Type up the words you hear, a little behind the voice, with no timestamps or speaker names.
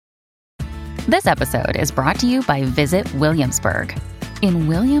This episode is brought to you by Visit Williamsburg. In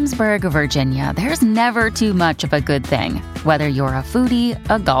Williamsburg, Virginia, there's never too much of a good thing. Whether you're a foodie,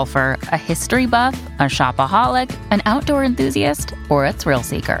 a golfer, a history buff, a shopaholic, an outdoor enthusiast, or a thrill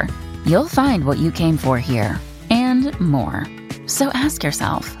seeker, you'll find what you came for here and more. So ask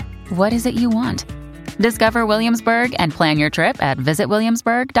yourself, what is it you want? Discover Williamsburg and plan your trip at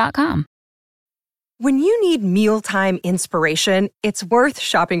visitwilliamsburg.com. When you need mealtime inspiration, it's worth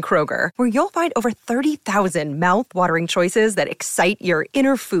shopping Kroger, where you'll find over 30,000 mouth-watering choices that excite your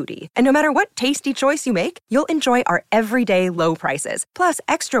inner foodie. And no matter what tasty choice you make, you'll enjoy our everyday low prices, plus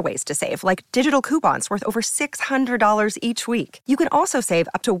extra ways to save, like digital coupons worth over $600 each week. You can also save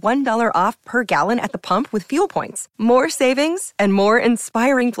up to $1 off per gallon at the pump with fuel points. More savings and more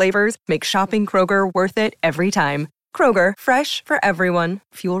inspiring flavors make shopping Kroger worth it every time. Kroger, fresh for everyone.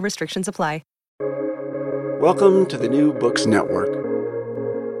 Fuel restrictions apply. Welcome to the New Books Network.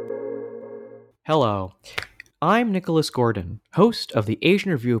 Hello, I'm Nicholas Gordon, host of the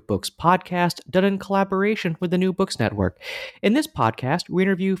Asian Review of Books podcast, done in collaboration with the New Books Network. In this podcast, we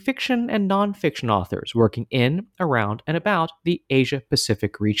interview fiction and nonfiction authors working in, around, and about the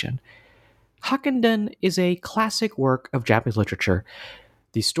Asia-Pacific region. Hakkenden is a classic work of Japanese literature.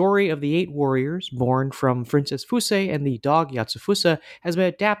 The story of the 8 warriors, born from Princess Fusei and the dog Yatsufusa, has been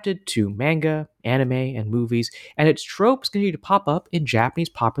adapted to manga, anime, and movies, and its tropes continue to pop up in Japanese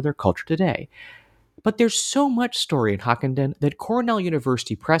popular culture today. But there's so much story in Hakkenden that Cornell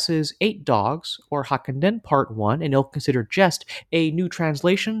University Press's 8 Dogs, or Hakkenden Part 1, and ill-considered just a new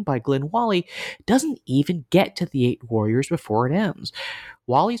translation by Glenn Wally, doesn't even get to the 8 warriors before it ends.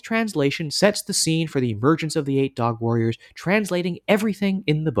 Wally's translation sets the scene for the emergence of the 8 Dog Warriors, translating everything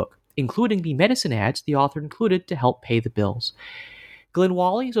in the book, including the medicine ads the author included to help pay the bills. Glenn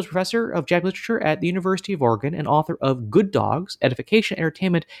Wally is a professor of Japanese literature at the University of Oregon and author of Good Dogs, Edification,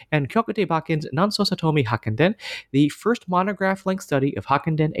 Entertainment, and Kyokute Bakin's Nanso Satomi Hakkenden, the first monograph-length study of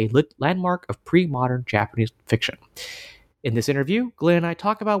Hakkenden, a landmark of pre-modern Japanese fiction. In this interview, Glenn and I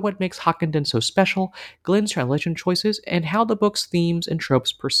talk about what makes Hakkenden so special, Glenn's translation choices, and how the book's themes and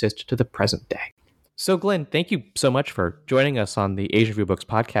tropes persist to the present day. So Glenn, thank you so much for joining us on the Asian Review Books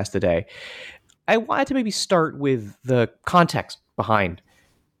podcast today. I wanted to maybe start with the context behind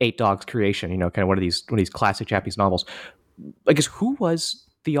 8 Dogs' creation, kind of one of these classic Japanese novels. I guess, who was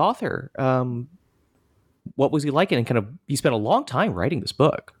the author? What was he like? And kind of, he spent a long time writing this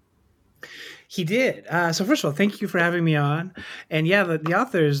book. He did. So first of all, thank you for having me on. And yeah, the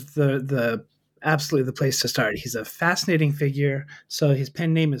author is the absolutely the place to start. He's a fascinating figure. So his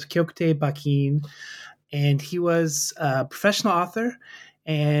pen name is Kyokute Bakin, and he was a professional author.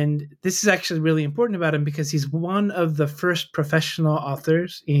 And this is actually really important about him because he's one of the first professional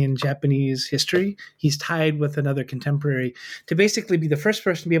authors in Japanese history. He's tied with another contemporary to basically be the first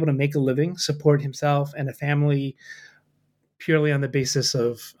person to be able to make a living, support himself and a family purely on the basis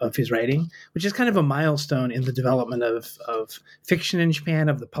of his writing, which is kind of a milestone in the development of fiction in Japan,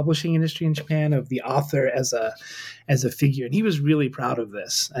 of the publishing industry in Japan, of the author as a figure. And he was really proud of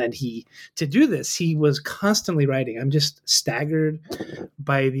this. And to do this, he was constantly writing. I'm just staggered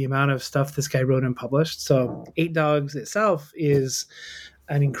by the amount of stuff this guy wrote and published. So 8 Dogs itself is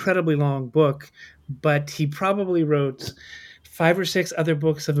an incredibly long book, but he probably wrote 5 or 6 other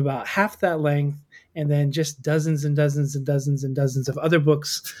books of about half that length, and then just dozens and dozens and dozens and dozens of other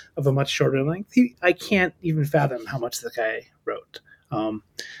books of a much shorter length. I can't even fathom how much the guy wrote.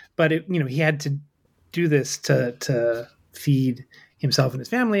 But he had to do this to feed himself and his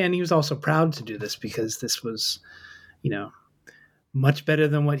family, and he was also proud to do this because this was, much better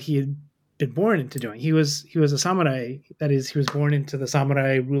than what he had been born into doing. He was a samurai. That is, he was born into the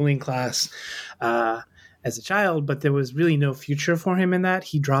samurai ruling class as a child, but there was really no future for him in that.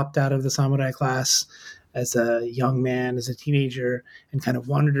 He dropped out of the samurai class as a young man, as a teenager, and kind of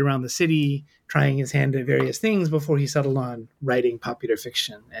wandered around the city trying his hand at various things before he settled on writing popular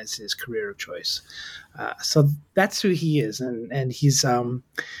fiction as his career of choice. So that's who he is, and he's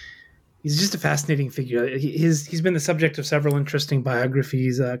just a fascinating figure. He's been the subject of several interesting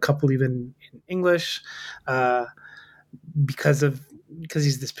biographies, a couple even in English, because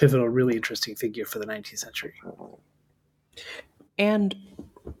he's this pivotal, really interesting figure for the 19th century. And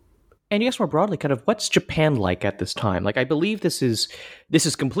yes, more broadly, kind of what's Japan like at this time? Like, I believe this is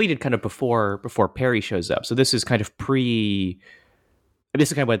completed kind of before Perry shows up. So this is kind of this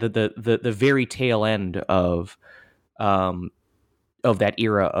is kind of the very tail end of that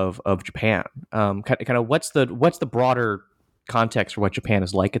era of Japan. Kind of what's the broader context for what Japan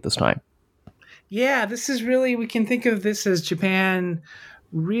is like at this time? Yeah, this is really, we can think of this as Japan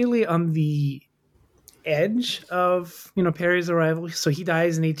really on the edge of Perry's arrival. So he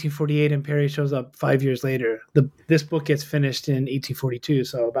dies in 1848, and Perry shows up 5 years later. This book gets finished in 1842,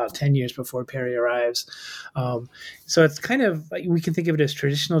 so about 10 years before Perry arrives. So it's kind of, we can think of it as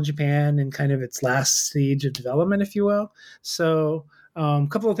traditional Japan and kind of its last stage of development, if you will. So a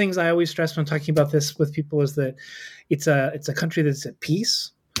couple of things I always stress when talking about this with people is that it's a country that's at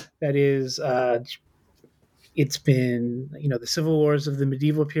peace. That is, it's been, the civil wars of the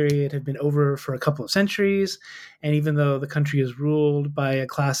medieval period have been over for a couple of centuries. And even though the country is ruled by a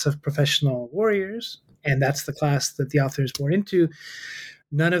class of professional warriors, and that's the class that the author is born into,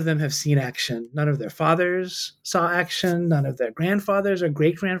 none of them have seen action. None of their fathers saw action. None of their grandfathers or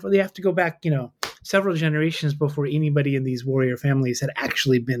great-grandfathers. They have to go back, several generations before anybody in these warrior families had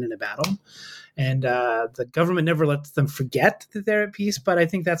actually been in a battle. And the government never lets them forget that they're at peace. But I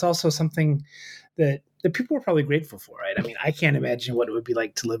think that's also something that people were probably grateful for, right? I mean, I can't imagine what it would be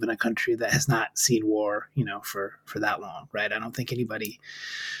like to live in a country that has not seen war, for that long, right? I don't think anybody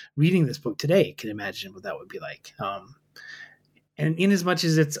reading this book today can imagine what that would be like. And in as much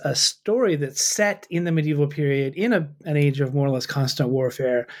as it's a story that's set in the medieval period in an age of more or less constant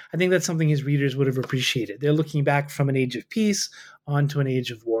warfare, I think that's something his readers would have appreciated. They're looking back from an age of peace onto an age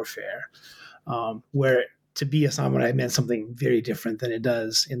of warfare, where to be a samurai meant something very different than it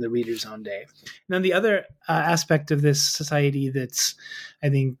does in the reader's own day. And then the other aspect of this society that's, I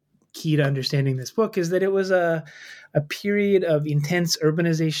think, key to understanding this book is that it was a period of intense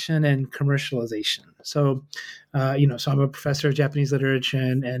urbanization and commercialization. So, so I'm a professor of Japanese literature,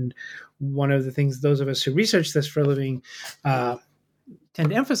 and one of the things those of us who research this for a living tend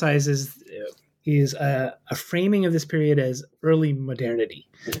to emphasize is a framing of this period as early modernity.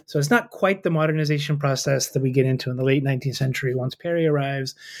 So it's not quite the modernization process that we get into in the late 19th century once Perry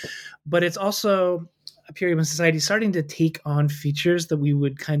arrives, but it's also a period when society is starting to take on features that we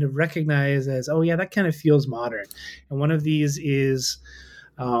would kind of recognize as, oh yeah, that kind of feels modern. And one of these is,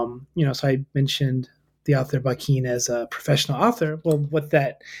 so I mentioned the author Bakin as a professional author. Well, what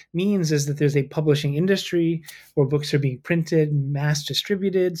that means is that there's a publishing industry where books are being printed, mass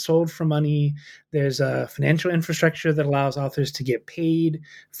distributed, sold for money. There's a financial infrastructure that allows authors to get paid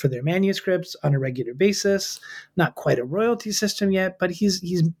for their manuscripts on a regular basis. Not quite a royalty system yet, but he's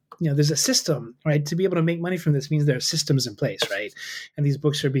there's a system, right? To be able to make money from this means there are systems in place, right? And these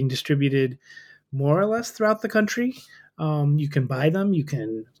books are being distributed more or less throughout the country. You can buy them, you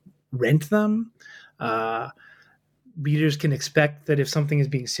can rent them. Readers can expect that if something is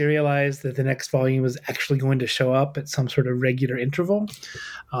being serialized, that the next volume is actually going to show up at some sort of regular interval.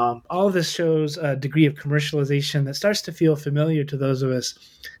 All of this shows a degree of commercialization that starts to feel familiar to those of us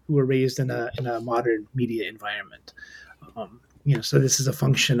who were raised in a modern media environment. So this is a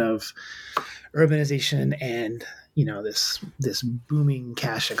function of urbanization and this booming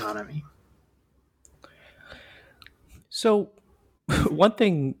cash economy. So one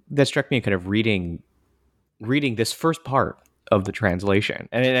thing that struck me in kind of reading this first part of the translation,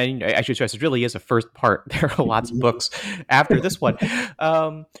 and I should stress it really is a first part. There are lots of books after this one,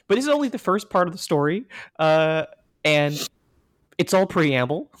 but this is only the first part of the story, and it's all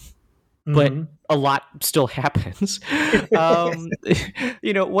preamble, but a lot still happens. What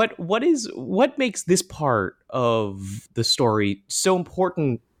makes this part of the story so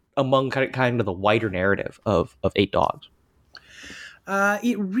important among kind of the wider narrative of Eight Dogs?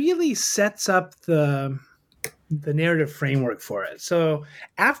 It really sets up the narrative framework for it. So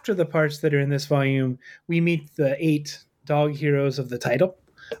after the parts that are in this volume, we meet the 8 dog heroes of the title.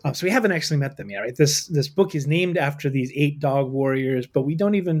 So we haven't actually met them yet, right? This book is named after these 8 dog warriors, but we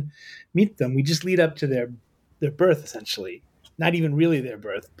don't even meet them. We just lead up to their birth, essentially. Not even really their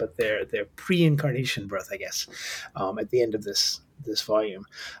birth, but their pre-incarnation birth, I guess, at the end of this volume.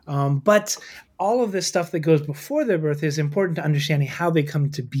 But all of this stuff that goes before their birth is important to understanding how they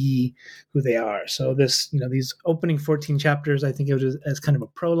come to be who they are. So these opening 14 chapters, I think of it as kind of a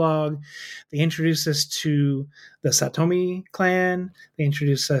prologue. They introduce us to the Satomi clan. They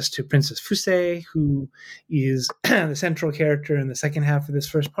introduce us to Princess Fusei, who is the central character in the second half of this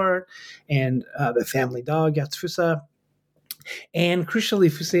first part, and the family dog, Yatsufusa. And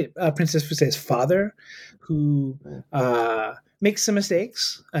crucially, Princess Fusei's father, who makes some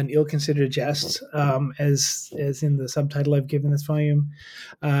mistakes, an ill-considered jest, as in the subtitle I've given this volume,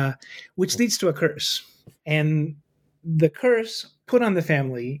 which leads to a curse. And the curse put on the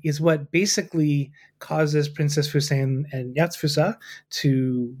family is what basically causes Princess Fusei and Yatsufusa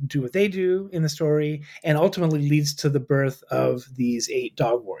to do what they do in the story, and ultimately leads to the birth of these 8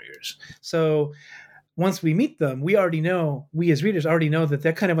 dog warriors. So once we meet them, we as readers already know that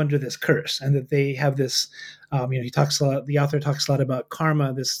they're kind of under this curse, and that they have this, the author talks a lot about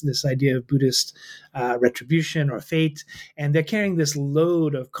karma, this idea of Buddhist retribution or fate, and they're carrying this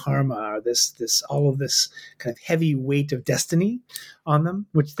load of karma, or all of this kind of heavy weight of destiny on them,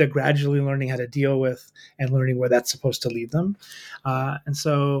 which they're gradually learning how to deal with and learning where that's supposed to lead them. And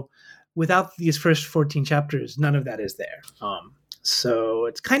so without these first 14 chapters, none of that is there. So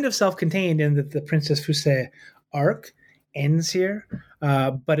it's kind of self-contained in that the Princess Fuse arc ends here,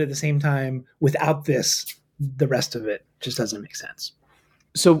 but at the same time, without this, the rest of it just doesn't make sense.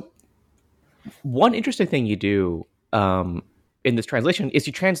 So one interesting thing you do in this translation is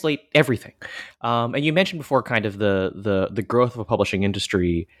you translate everything. And you mentioned before kind of the growth of a publishing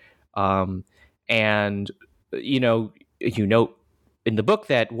industry. And, you note in the book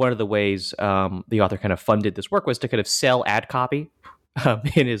that one of the ways the author kind of funded this work was to kind of sell ad copy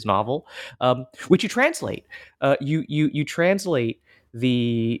in his novel, which you translate. You translate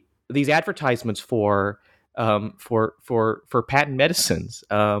these advertisements for patent medicines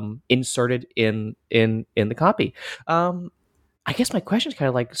inserted in the copy. I guess my question is kind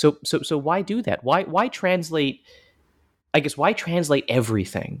of like, so why do that? Why translate? I guess why translate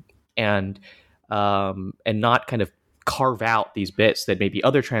everything and not kind of carve out these bits that maybe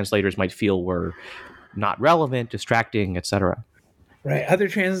other translators might feel were not relevant, distracting, etc. Right. Other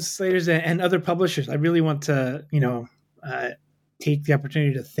translators and other publishers. I really want to, take the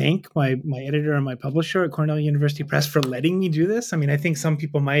opportunity to thank my editor and my publisher at Cornell University Press for letting me do this. I mean, I think some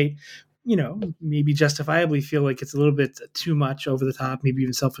people might, maybe justifiably feel like it's a little bit too much, over the top, maybe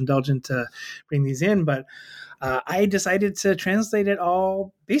even self-indulgent to bring these in. But I decided to translate it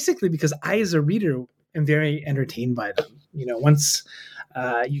all basically because I, as a reader, am very entertained by them. Once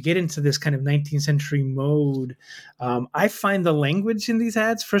you get into this kind of 19th century mode, I find the language in these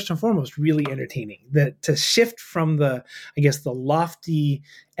ads, first and foremost, really entertaining. That to shift from the lofty,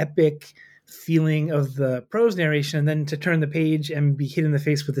 epic feeling of the prose narration, and then to turn the page and be hit in the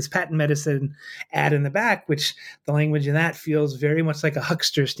face with this patent medicine ad in the back, which the language in that feels very much like a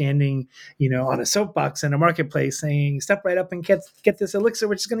huckster standing, on a soapbox in a marketplace saying, step right up and get this elixir,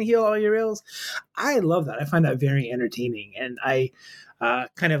 which is going to heal all your ills. I love that. I find that very entertaining. And I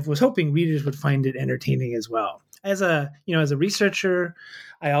kind of was hoping readers would find it entertaining as well. As a researcher,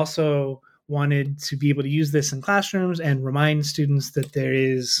 I also wanted to be able to use this in classrooms and remind students that there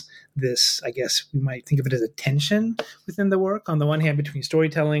is this, I guess we might think of it as a tension within the work. On the one hand, between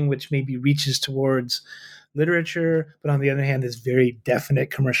storytelling, which maybe reaches towards literature, but on the other hand, this very definite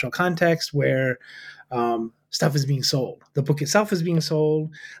commercial context where stuff is being sold. The book itself is being sold.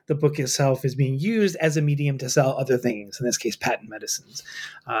 The book itself is being used as a medium to sell other things, in this case, patent medicines.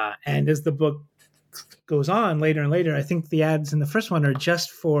 And as the book goes on later and later, I think the ads in the first one are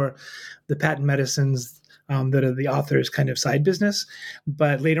just for the patent medicines that are the author's kind of side business.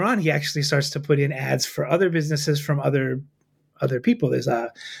 But later on, he actually starts to put in ads for other businesses from other people. There's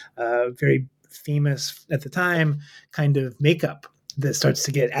a very famous, at the time, kind of makeup that starts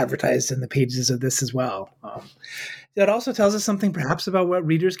to get advertised in the pages of this as well. That also tells us something perhaps about what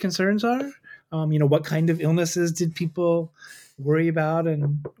readers' concerns are. What kind of illnesses did people worry about,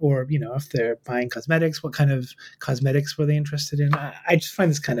 or if they're buying cosmetics, what kind of cosmetics were they interested in? I just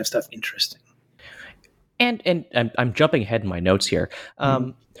find this kind of stuff interesting. And I'm jumping ahead in my notes here,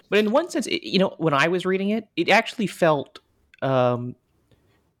 but in one sense, when I was reading it, it actually felt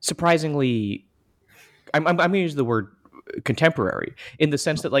surprisingly. I'm going to use the word contemporary in the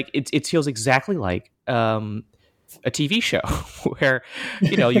sense that it feels exactly like a TV show where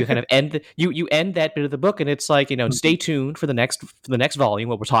you kind of end you end that bit of the book and it's like stay tuned for the next volume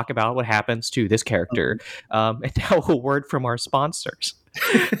where we'll talk about what happens to this character. And now a word from our sponsors.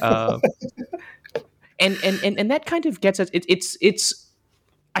 And that kind of gets us. It's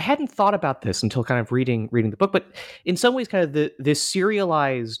I hadn't thought about this until kind of reading the book, but in some ways, kind of this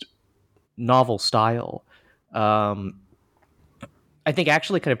serialized novel style, I think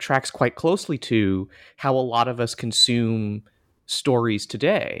actually kind of tracks quite closely to how a lot of us consume stories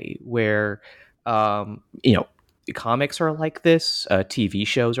today, where comics are like this, TV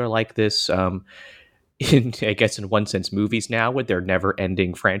shows are like this. I guess in one sense, movies now with their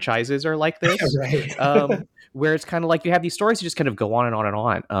never-ending franchises are like this, right. Where it's kind of like you have these stories that just kind of go on and on and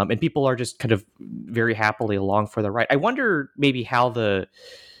on, and people are just kind of very happily along for the ride. I wonder maybe how the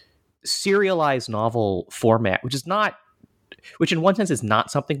serialized novel format, which in one sense is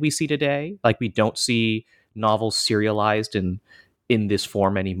not something we see today, like we don't see novels serialized in this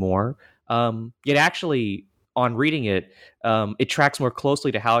form anymore, yet actually on reading it, it tracks more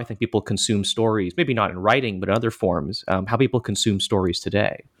closely to how I think people consume stories, maybe not in writing, but in other forms, how people consume stories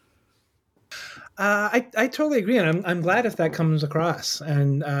today. I totally agree, and I'm glad if that comes across.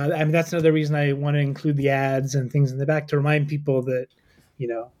 And I mean, that's another reason I want to include the ads and things in the back to remind people that,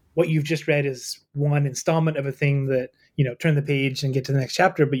 what you've just read is one installment of a thing that, turn the page and get to the next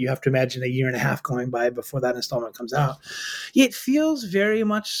chapter, but you have to imagine a year and a half going by before that installment comes out. It feels very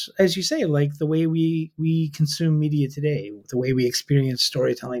much, as you say, like the way we consume media today, the way we experience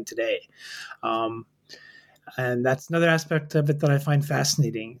storytelling today. And that's another aspect of it that I find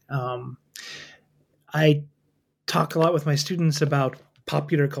fascinating. I talk a lot with my students about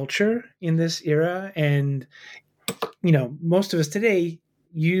popular culture in this era. And, most of us today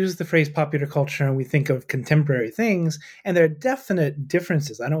use the phrase popular culture and we think of contemporary things, and there are definite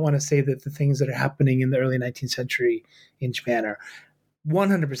differences. I don't want to say that the things that are happening in the early 19th century in Japan are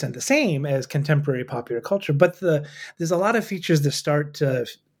 100% the same as contemporary popular culture, but there's a lot of features that start to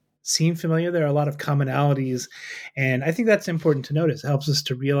seem familiar. There are a lot of commonalities, and I think that's important to notice. It helps us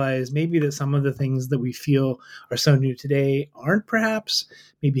to realize maybe that some of the things that we feel are so new today aren't, perhaps.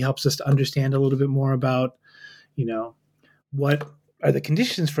 Maybe helps us to understand a little bit more about, what are the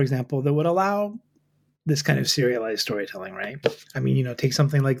conditions, for example, that would allow this kind of serialized storytelling, right? I mean, take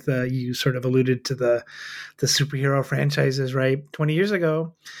something like you sort of alluded to the superhero franchises, right? 20 years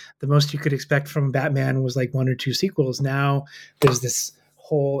ago, the most you could expect from Batman was like 1 or 2 sequels. Now there's this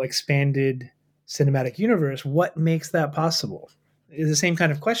whole expanded cinematic universe. What makes that possible? It's the same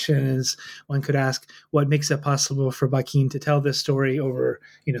kind of question as one could ask, what makes it possible for Bakin to tell this story over,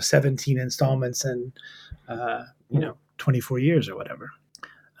 17 installments and, 24 years or whatever.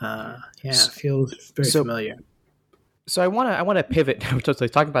 It feels very familiar. So I want to pivot to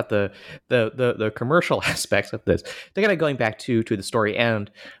talking about the commercial aspects of this. They're kind of going back to the story,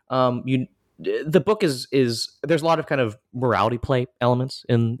 and the book is there's a lot of kind of morality play elements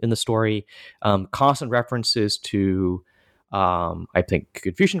in the story, constant references to I think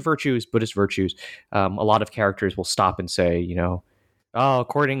Confucian virtues, Buddhist virtues. A lot of characters will stop and say,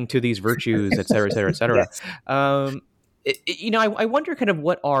 according to these virtues, et cetera, et cetera, et cetera. Yes. I wonder kind of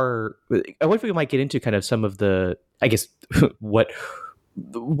I wonder if we might get into kind of some of the, I guess,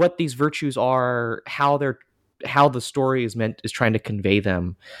 what these virtues are, how the story is trying to convey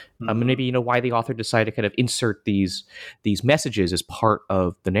them. And maybe, why the author decided to kind of insert these messages as part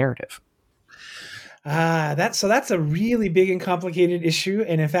of the narrative. That's a really big and complicated issue.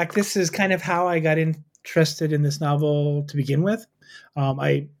 And in fact, this is kind of how I got interested in this novel to begin with.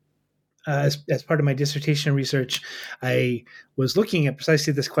 As part of my dissertation research, I was looking at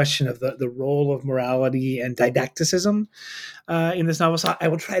precisely this question of the role of morality and didacticism in this novel. So I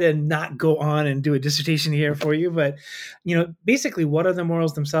will try to not go on and do a dissertation here for you, but basically, what are the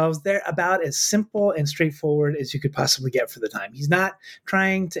morals themselves? They're about as simple and straightforward as you could possibly get for the time. He's not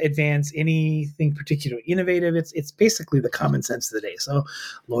trying to advance anything particularly innovative. It's basically the common sense of the day. So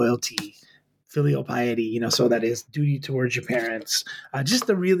loyalty, filial piety, so that is duty towards your parents, just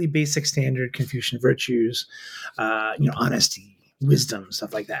the really basic standard Confucian virtues, honesty, wisdom,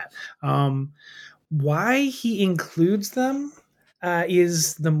 stuff like that. Why he includes them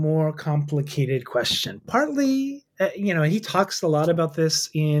is the more complicated question. Partly, he talks a lot about this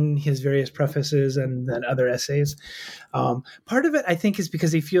in his various prefaces and then other essays. Part of it, I think, is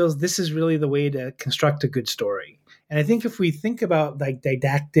because he feels this is really the way to construct a good story. And I think if we think about like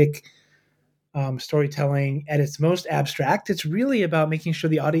didactic storytelling at its most abstract, it's really about making sure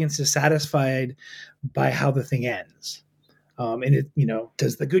the audience is satisfied by how the thing ends. And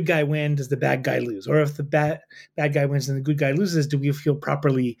does the good guy win? Does the bad guy lose? Or if the bad guy wins and the good guy loses, do we feel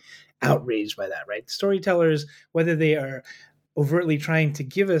properly outraged by that, right? Storytellers, whether they are overtly trying to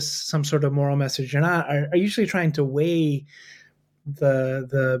give us some sort of moral message or not, are usually trying to weigh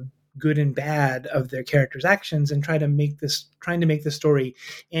the good and bad of their characters' actions and trying to make the story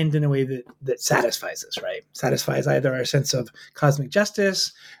end in a way that satisfies us, right? Satisfies either our sense of cosmic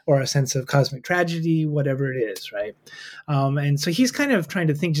justice or a sense of cosmic tragedy, whatever it is, right? And so he's kind of trying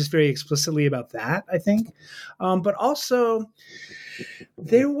to think just very explicitly about that, I think. But also,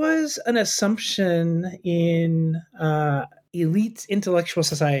 there was an assumption in elite intellectual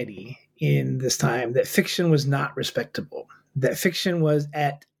society in this time that fiction was not respectable, that fiction was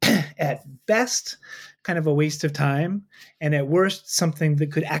at best kind of a waste of time, and at worst something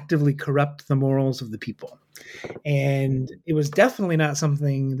that could actively corrupt the morals of the people. And it was definitely not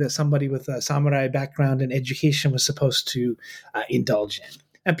something that somebody with a samurai background and education was supposed to indulge in.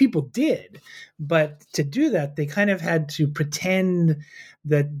 And people did, but to do that, they kind of had to pretend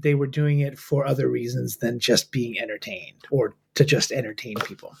that they were doing it for other reasons than just being entertained or to just entertain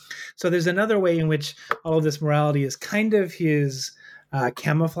people. So there's another way in which all of this morality is kind of his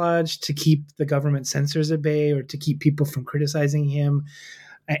camouflage to keep the government censors at bay or to keep people from criticizing him.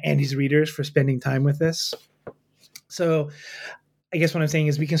 and his readers for spending time with this. So I guess what I'm saying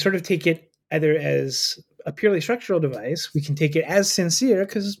is we can sort of take it either as a purely structural device. We can take it as sincere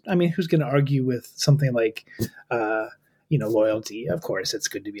because, I mean, who's going to argue with something like, loyalty? Of course, it's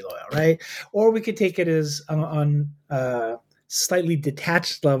good to be loyal, right? Or we could take it as on slightly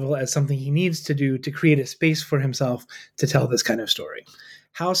detached level as something he needs to do to create a space for himself to tell this kind of story.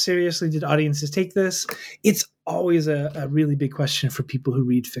 How seriously did audiences take this? It's always a really big question for people who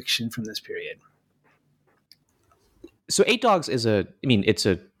read fiction from this period. So Eight Dogs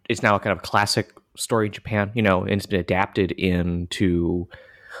it's now a kind of classic story in Japan, and it's been adapted into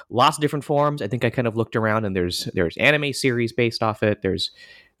lots of different forms. I think I kind of looked around and there's anime series based off it. There's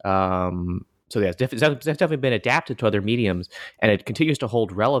so it's definitely been adapted to other mediums, and it continues to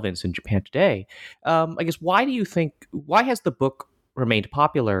hold relevance in Japan today. I guess why has the book remained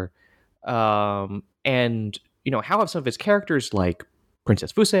popular? And how have some of its characters, like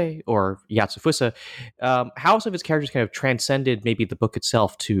Princess Fuse or Yatsufusa, how have some of its characters kind of transcended maybe the book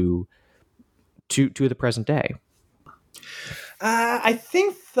itself to the present day?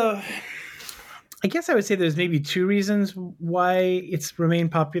 I guess I would say there's maybe two reasons why it's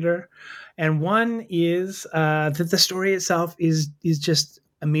remained popular. And one is that the story itself is just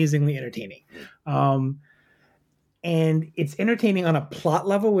amazingly entertaining. And it's entertaining on a plot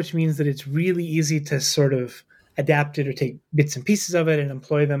level, which means that it's really easy to sort of adapt it or take bits and pieces of it and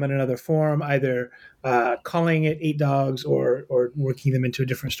employ them in another form, either calling it Eight Dogs or working them into a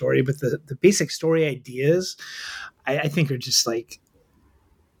different story. But the basic story ideas, I think, are just like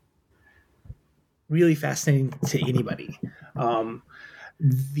really fascinating to anybody.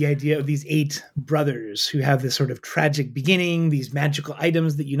 The idea of these 8 brothers who have this sort of tragic beginning, these magical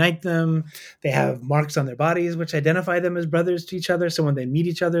items that unite them. They have marks on their bodies which identify them as brothers to each other. So when they meet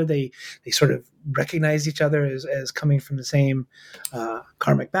each other, they sort of recognize each other as coming from the same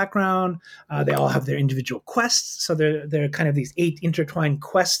karmic background. They all have their individual quests. So they're kind of these 8 intertwined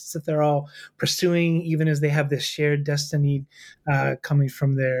quests that they're all pursuing, even as they have this shared destiny coming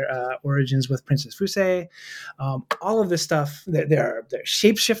from their origins with Princess Fuse. All of this stuff, they're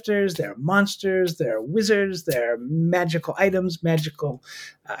shapeshifters, they're monsters, they're wizards, they're magical items, magical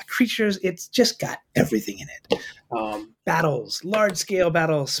creatures. It's just got everything in it. Battles, large-scale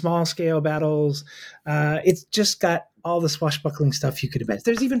battles, small-scale battles. It's just got all the swashbuckling stuff you could imagine.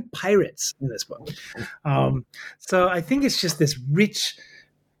 There's even pirates in this book. So I think it's just this rich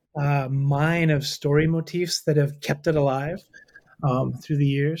mine of story motifs that have kept it alive through the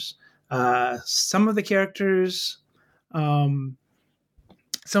years. Some of the characters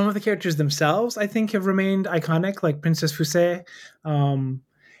themselves, I think, have remained iconic, like Princess Fuse.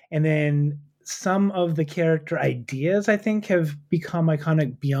 And then some of the character ideas, I think, have become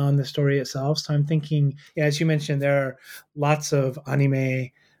iconic beyond the story itself. So I'm thinking, as you mentioned, there are lots of anime,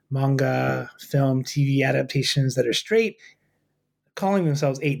 manga, film, TV adaptations that are straight, calling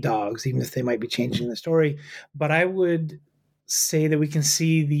themselves Eight Dogs, even if they might be changing the story. But I would say that we can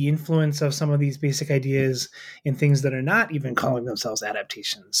see the influence of some of these basic ideas in things that are not even calling themselves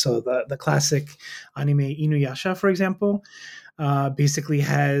adaptations. So the classic anime Inuyasha, for example, basically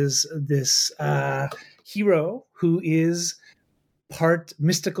has this hero who is part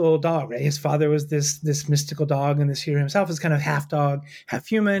mystical dog, right? His father was this mystical dog, and this hero himself is kind of half dog, half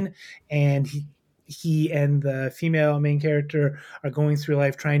human, and he and the female main character are going through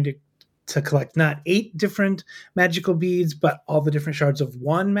life trying to collect not 8 different magical beads, but all the different shards of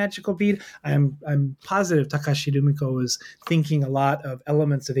one magical bead. I'm positive Takashi Rumiko was thinking a lot of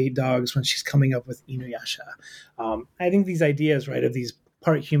elements of Eight Dogs when she's coming up with Inuyasha. I think these ideas, right, of these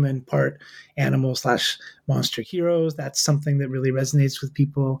part human, part animal / monster heroes, that's something that really resonates with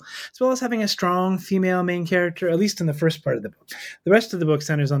people, as well as having a strong female main character, at least in the first part of the book. The rest of the book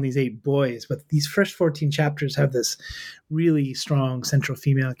centers on these 8 boys, but these first 14 chapters have this really strong central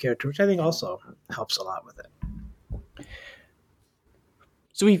female character, which I think also helps a lot with it.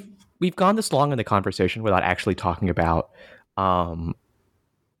 So we've gone this long in the conversation without actually talking about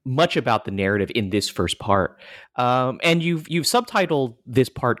much about the narrative in this first part, and you've subtitled this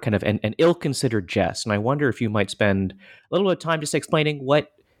part kind of an ill-considered jest, and I wonder if you might spend a little bit of time just explaining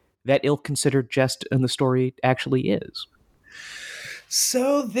what that ill-considered jest in the story actually is.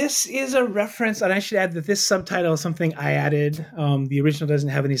 So this is a reference, and I should add that this subtitle is something I added. The original doesn't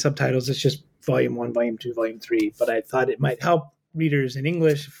have any subtitles. It's just Volume 1, Volume 2, Volume 3, but I thought it might help readers in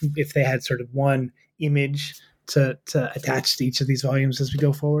English if they had sort of one image to attach to each of these volumes as we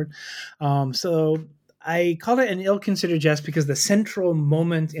go forward. So I called it an ill-considered jest because the central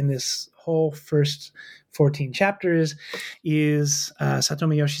moment in this whole first 14 chapters is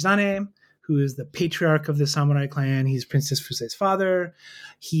Satomi Yoshizane, who is the patriarch of the samurai clan. He's Princess Fuse's father.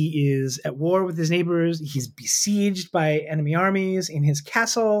 He is at war with his neighbors. He's besieged by enemy armies in his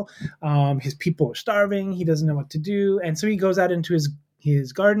castle. His people are starving. He doesn't know what to do. And so he goes out into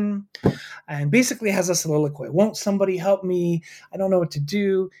his garden and basically has a soliloquy. Won't somebody help me? I don't know what to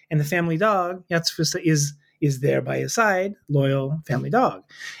do. And the family dog, Yatsufusa, is there by his side, loyal family dog.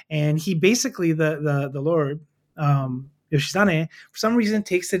 And he basically, the Lord, Yoshizane, for some reason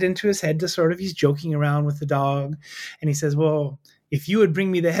takes it into his head to sort of, he's joking around with the dog. And he says, well, if you would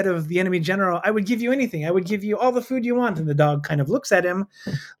bring me the head of the enemy general, I would give you anything. I would give you all the food you want. And the dog kind of looks at him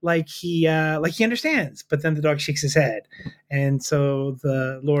like he understands. But then the dog shakes his head. And so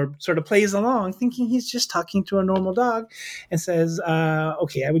the Lord sort of plays along, thinking he's just talking to a normal dog, and says,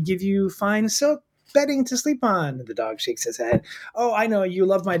 okay, I would give you fine silk bedding to sleep on. And the dog shakes his head. Oh, I know you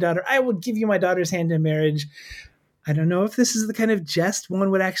love my daughter. I will give you my daughter's hand in marriage. I don't know if this is the kind of jest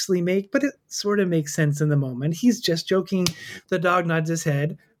one would actually make, but it sort of makes sense in the moment. He's just joking. The dog nods his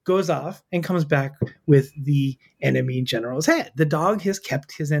head, goes off, and comes back with the enemy general's head. The dog has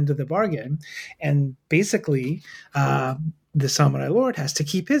kept his end of the bargain, and basically the samurai lord has to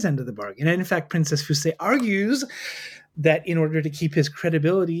keep his end of the bargain. And in fact, Princess Fuse argues that in order to keep his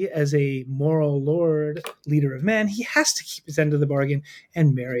credibility as a moral lord, leader of men, he has to keep his end of the bargain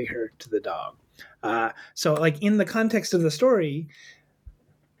and marry her to the dog. So like in the context of the story,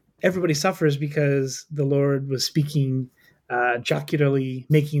 everybody suffers because the Lord was speaking jocularly,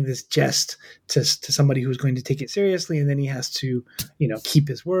 making this jest to somebody who's going to take it seriously, and then he has to, keep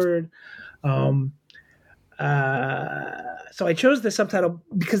his word. So I chose the subtitle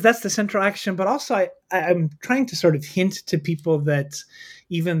because that's the central action, but also I'm trying to sort of hint to people that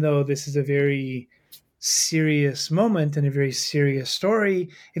even though this is a very serious moment and a very serious story,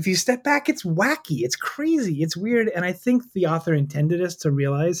 if you step back, it's wacky, it's crazy, it's weird. And I think the author intended us to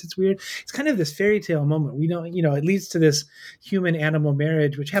realize it's weird. It's kind of this fairy tale moment. We don't, it leads to this human animal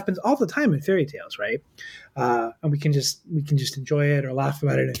marriage, which happens all the time in fairy tales, right? And we can just enjoy it or laugh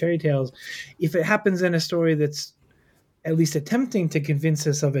about it in fairy tales. If it happens in a story that's at least attempting to convince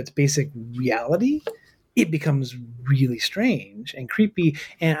us of its basic reality, it becomes really strange and creepy.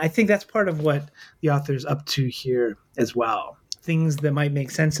 And I think that's part of what the author's up to here as well. Things that might make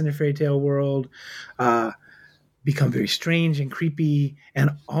sense in a fairy tale world become very strange and creepy and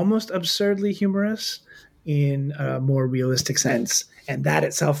almost absurdly humorous in a more realistic sense. And that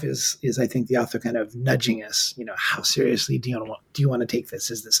itself is I think the author kind of nudging us, how seriously do you want to take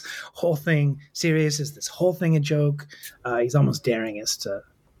this? Is this whole thing serious? Is this whole thing a joke? He's almost daring us to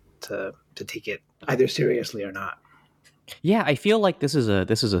take it either seriously or not. Yeah, I feel like this is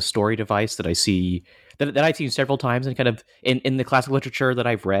a story device that I see that I've seen several times in kind of in the classic literature that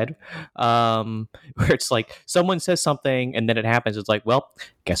I've read, where it's like someone says something and then it happens. It's like, well,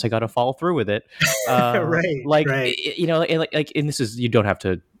 guess I got to follow through with it. Right. Right. And this is, you don't have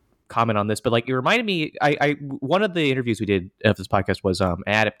to comment on this, but like it reminded me, I one of the interviews we did of this podcast was an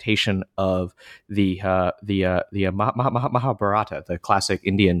adaptation of the Mahabharata, the classic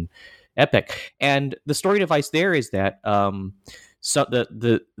Indian epic, and the story device there is that so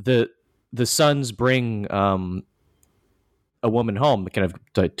the sons bring a woman home, kind of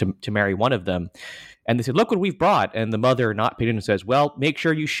to marry one of them, and they said, "Look what we've brought," and the mother, not paid in, says, "Well, make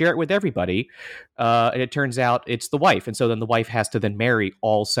sure you share it with everybody," and it turns out it's the wife, and so then the wife has to then marry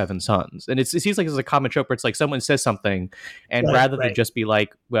all 7 sons, and it seems like it's a common trope where it's like someone says something, and rather than just be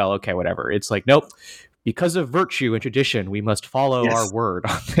like, "Well, okay, whatever," it's like, nope. Because of virtue and tradition, we must follow our word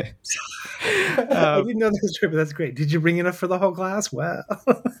on this. I didn't know that was true, but that's great. Did you bring enough for the whole class? Well,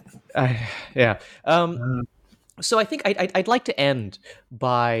 yeah. So I think I'd like to end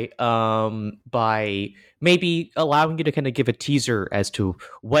by maybe allowing you to kind of give a teaser as to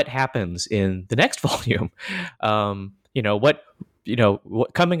what happens in the next volume. What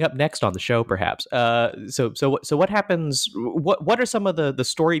coming up next on the show, perhaps. So what happens? What are some of the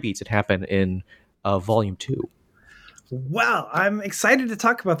story beats that happen in Volume 2? Well, I'm excited to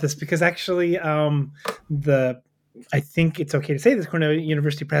talk about this because actually I think it's okay to say this, Cornell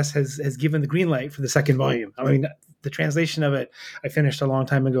University Press has given the green light for the second volume. I mean, the translation of it I finished a long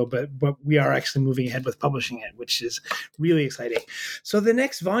time ago, but we are actually moving ahead with publishing it, which is really exciting. So the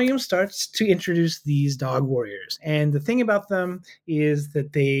next volume starts to introduce these dog warriors. And the thing about them is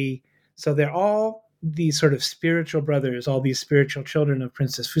that they're all these sort of spiritual brothers, all these spiritual children of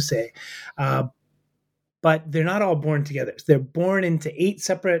Princess Fuse. But they're not all born together. They're born into 8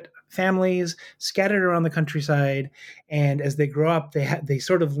 separate families scattered around the countryside. And as they grow up, they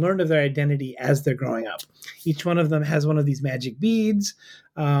sort of learn of their identity as they're growing up. Each one of them has one of these magic beads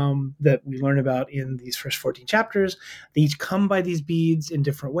that we learn about in these first 14 chapters. They each come by these beads in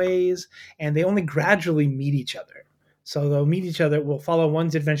different ways, and they only gradually meet each other. So they'll meet each other. We'll follow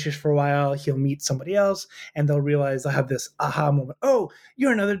one's adventures for a while. He'll meet somebody else, and they'll realize they'll have this aha moment. Oh,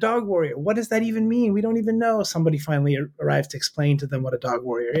 you're another dog warrior. What does that even mean? We don't even know. Somebody finally arrives to explain to them what a dog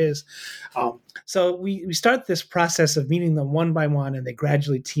warrior is. So we start this process of meeting them one by one, and they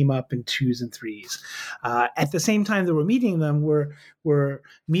gradually team up in 2s and 3s. At the same time that we're meeting them, we're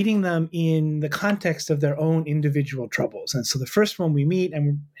meeting them in the context of their own individual troubles. And so the first one we meet,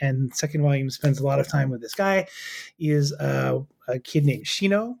 and second volume spends a lot of time with this guy, is a kid named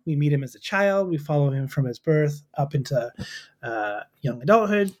Shino. We meet him as a child. We follow him from his birth up into young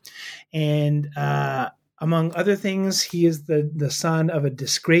adulthood. And among other things, he is the son of a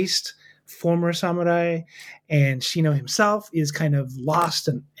disgraced former samurai, and Shino himself is kind of lost,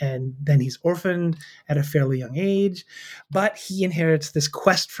 and then he's orphaned at a fairly young age. But he inherits this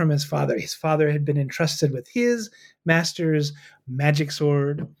quest from his father. His father had been entrusted with his master's magic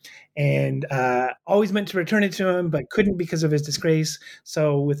sword and always meant to return it to him, but couldn't because of his disgrace.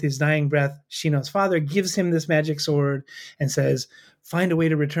 So with his dying breath, Shino's father gives him this magic sword and says, "Find a way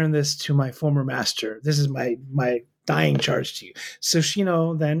to return this to my former master. This is my dying charge to you." So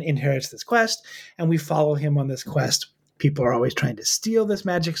Shino then inherits this quest, and we follow him on this quest. People are always trying to steal this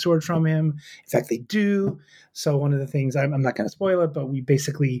magic sword from him. In fact, they do. So one of the things, I'm not going to spoil it, but we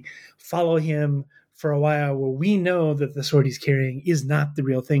basically follow him for a while where we know that the sword he's carrying is not the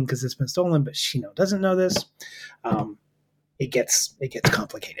real thing because it's been stolen, but Shino doesn't know this. It gets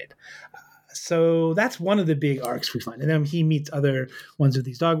complicated. So that's one of the big arcs we find. And then he meets other ones of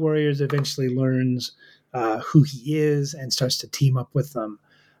these dog warriors, eventually learns who he is and starts to team up with them.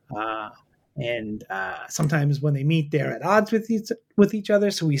 And sometimes when they meet, they're at odds with each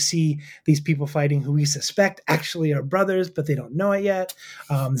other. So we see these people fighting who we suspect actually are brothers, but they don't know it yet.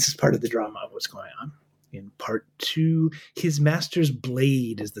 This is part of the drama of what's going on. In part 2, His Master's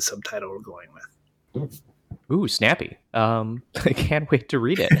Blade is the subtitle we're going with. Ooh, snappy. I can't wait to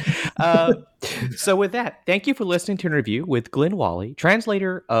read it. So with that, thank you for listening to an interview with Glyn Wally,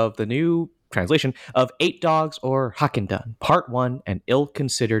 translator of the new translation of 8 Dogs or Hakkendun, Part 1, An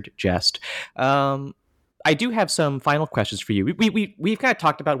Ill-Considered Jest. I do have some final questions for you. We've kind of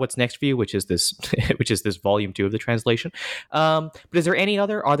talked about what's next for you, which is this volume 2 of the translation. But are there any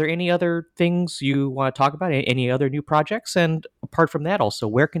other things you want to talk about? Any other new projects? And apart from that, also,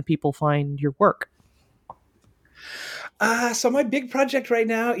 where can people find your work? So my big project right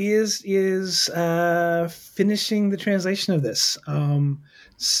now is finishing the translation of this.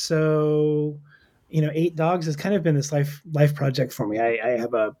 So, 8 Dogs has kind of been this life project for me. I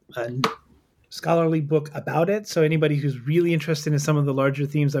have a scholarly book about it. So anybody who's really interested in some of the larger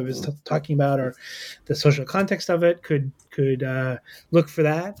themes I was talking about or the social context of it could look for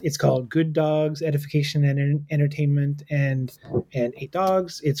that. It's called Good Dogs, Edification and Entertainment, and 8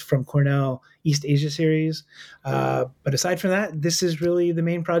 Dogs. It's from Cornell East Asia series. But aside from that, this is really the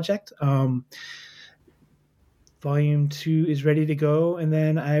main project. Volume 2 is ready to go, and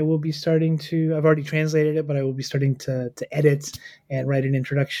then I will be starting to, I've already translated it, but I will be starting to edit and write an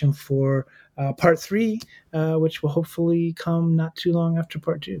introduction for Part 3, which will hopefully come not too long after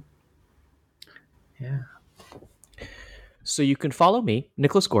Part 2. Yeah. So you can follow me,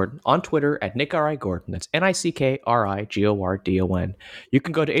 Nicholas Gordon, on Twitter at NickRIGordon. That's NickRigordon. You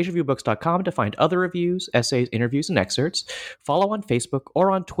can go to AsiaReviewBooks.com to find other reviews, essays, interviews, and excerpts. Follow on Facebook or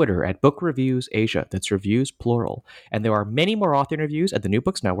on Twitter at Book Reviews Asia. That's reviews plural. And there are many more author interviews at the New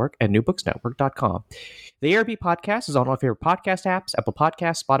Books Network at newbooksnetwork.com. The ARB podcast is on all favorite podcast apps, Apple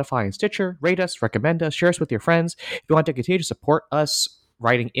Podcasts, Spotify, and Stitcher. Rate us, recommend us, share us with your friends if you want to continue to support us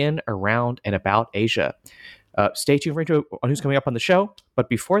writing in, around, and about Asia. Stay tuned for on who's coming up on the show. But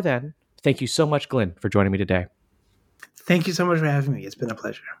before then, thank you so much, Glyn, for joining me today. Thank you so much for having me. It's been a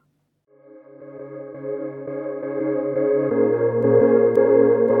pleasure.